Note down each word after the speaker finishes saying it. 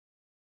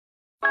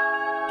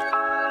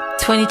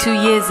22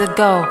 years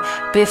ago,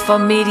 before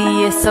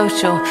media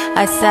social,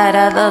 I sat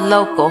at a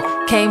local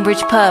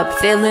Cambridge pub,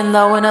 feeling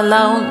low and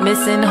alone,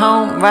 missing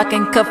home,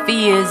 rocking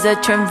coffee as a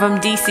trim from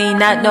DC,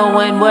 not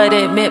knowing what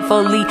it meant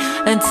fully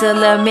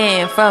until a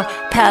man from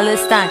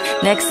Palestine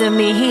next to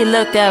me, he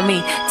looked at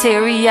me,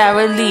 teary-eyed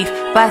relief,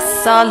 by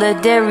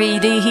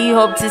solidarity, he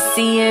hoped to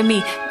see in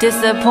me,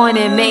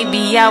 disappointed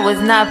maybe I was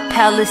not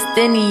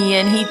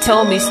Palestinian, he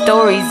told me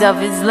stories of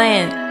his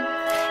land.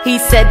 He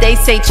said they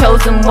say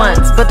chosen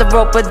ones, but the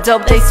rope of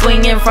dope they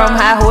swinging from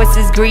high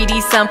horses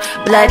greedy, some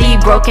bloody,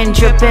 broken,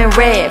 dripping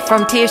red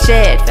from tear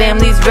shed,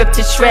 families ripped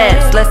to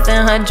shreds, less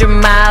than 100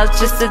 miles,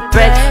 just a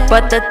thread,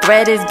 but the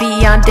thread is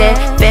beyond dead,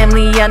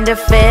 family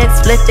underfed,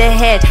 split their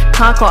head,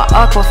 conquer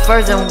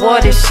aquifers and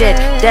watershed,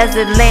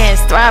 desert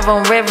lands, thrive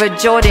on River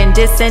Jordan,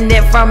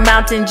 descended from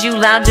mountains, you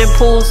lounge in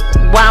pools,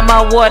 while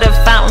my water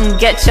fountain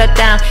gets shut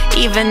down,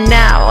 even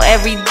now,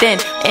 every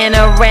bend in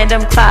a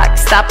random clock,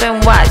 stop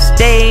and watch,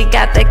 they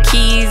got the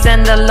keys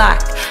and the lock.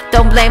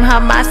 Don't blame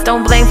Hamas,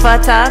 don't blame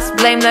Fatah,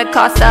 blame the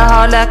cost of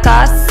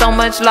Holocaust. So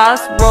much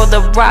loss, roll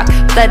the rock,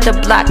 fled the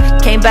block,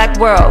 came back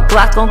world,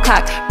 Glock on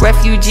cock,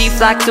 refugee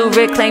flock to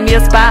reclaim your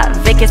spot.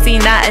 Vacancy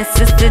not, and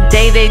since the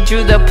day they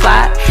drew the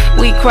plot,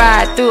 we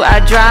cried through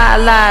our dry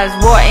lives,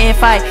 war and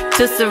fight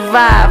to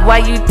survive.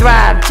 While you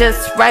thrive,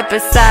 just right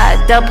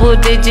beside,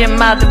 double-digit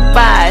mile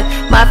divide.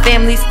 My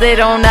family split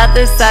on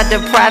other side,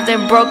 deprived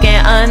and broken,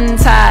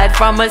 untied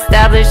from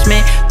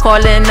establishment,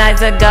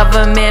 colonizer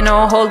government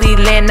on holy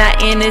land,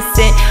 not innocent.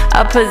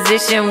 A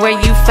position where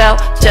you felt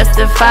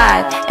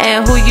justified,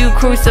 and who you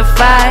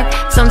crucified.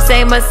 Some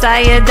say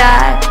Messiah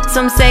died,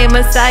 some say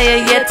Messiah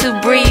yet to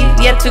breathe,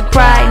 yet to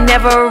cry,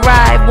 never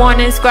arrived.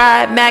 Warning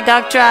scribe,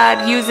 Magog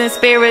tribe, using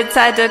spirit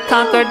tied to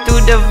conquer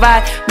through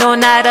divide. No,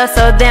 not us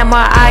or them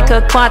or I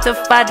could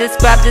quantify,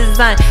 describe,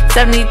 design.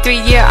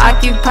 73-year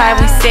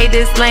occupied, we say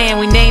this land,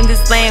 we name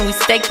this land, we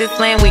stake this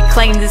land, we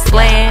claim this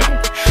land.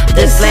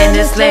 This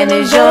land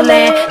is your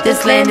land.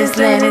 This land is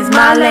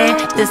my land.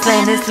 This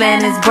land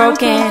is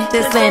broken.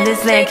 This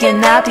land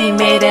cannot be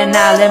made an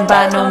island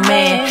by no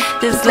man.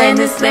 This land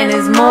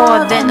is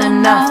more than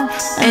enough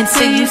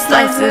until you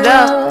slice it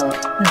up.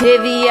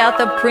 Divvy out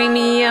the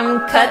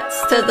premium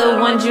cuts to the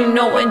ones you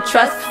know and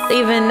trust,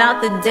 leaving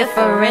out the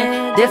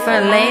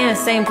different lands,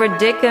 same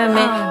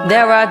predicament.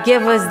 There are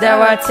givers, there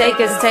are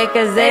takers,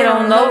 they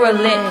don't know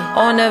relent.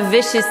 On a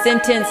vicious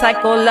sentence,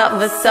 cycle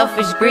of a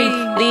selfish greed,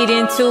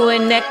 leading to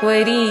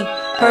inequity.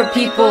 Her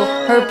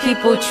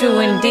people, true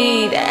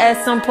indeed.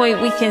 At some point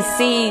we can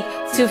see,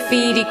 to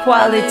feed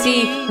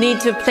equality,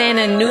 need to plant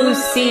a new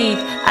seed.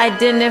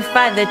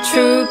 Identify the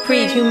true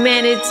creed.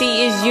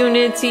 Humanity is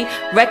unity.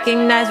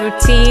 Recognize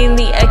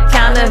routinely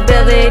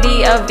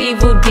accountability of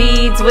evil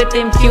deeds with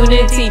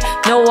impunity.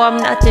 No, I'm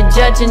not the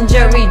judge and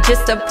jury,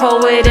 just a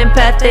poet,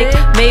 empathic,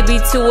 maybe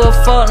to a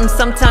fault and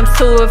sometimes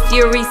to a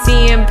fury,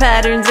 seeing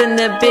patterns in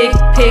the big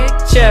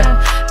picture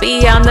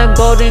beyond the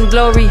golden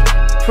glory.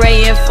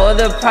 Praying for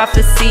the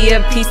prophecy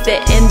of peace to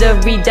end the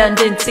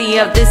redundancy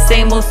of this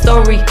same old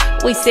story.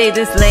 We say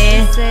this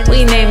land,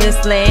 we name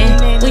this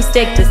land, we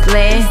stake this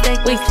land,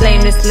 we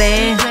claim this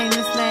land.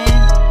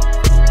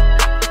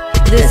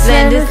 This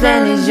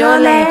land is your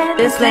land.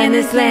 This land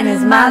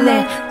is my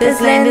land.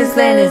 This land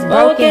is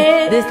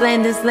broken. This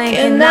land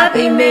cannot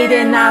be made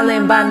an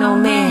island by no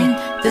man.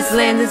 This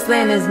land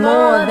is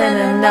more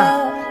than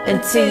enough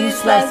until you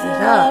slice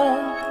it up.